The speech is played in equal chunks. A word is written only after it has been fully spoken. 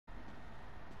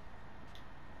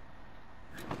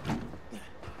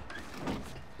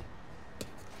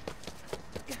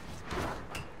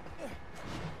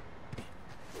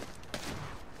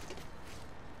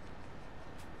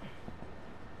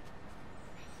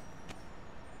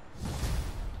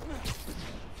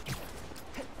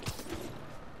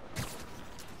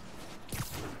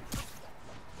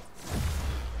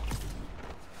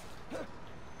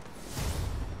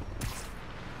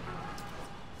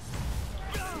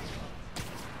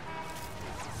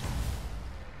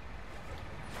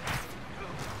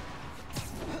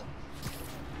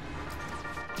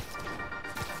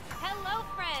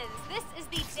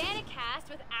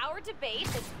debate.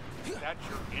 That's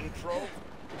your intro?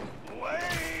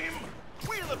 Lame!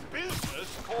 We in the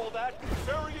business call that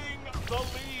burying the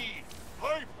lead.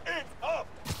 Hype it up!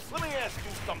 Let me ask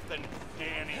you something,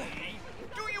 Danny.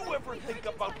 Do you ever think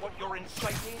about what you're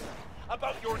inciting?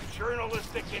 About your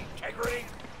journalistic integrity?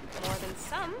 More than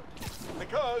some.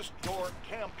 Because your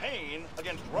campaign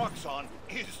against Roxxon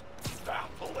is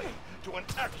baffling to an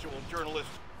actual journalist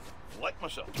like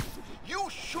myself. You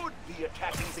should be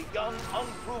attacking the young,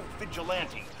 unproved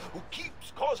vigilante who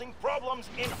keeps causing problems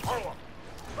in Harlem.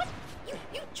 What?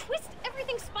 You twist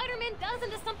everything Spider-Man does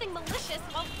into something malicious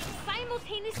while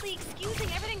simultaneously excusing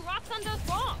everything Roxxon does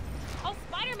wrong. All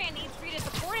Spider-Man needs for you to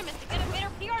support him is to get a better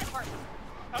PR department.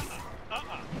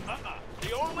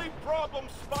 The only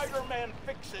problems Spider-Man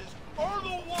fixes are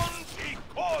the ones he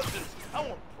causes. I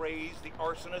won't praise the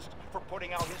arsonist for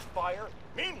putting out his fire.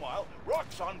 Meanwhile,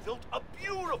 Roxxon built a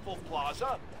beautiful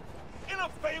plaza in a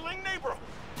failing neighborhood.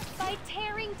 By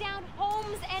tearing down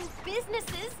homes and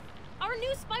businesses, our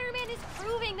new Spider-Man is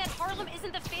proving that Harlem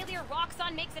isn't the failure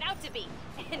Roxxon makes it out to be.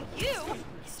 And you,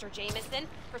 Mr. Jameson,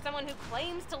 for someone who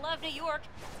claims to love New York,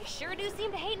 you sure do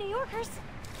seem to hate New Yorkers.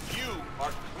 You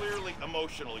are clearly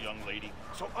emotional, young lady,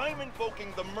 so I'm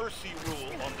invoking the mercy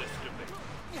rule on this debate.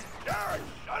 Yeah,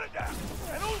 shut it down.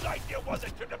 And whose idea was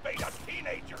it to debate a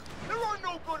teenager? There are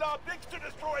no good objects to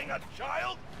destroying a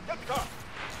child. Get the car.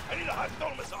 I need a hot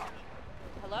stone massage.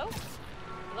 Hello?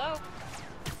 Hello?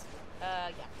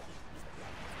 Yeah.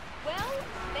 Well,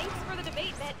 thanks for the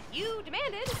debate that you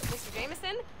demanded, Mr.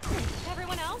 Jameson. To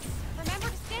everyone else, remember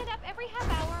to stand up every half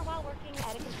hour while working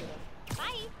at a computer.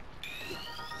 Bye!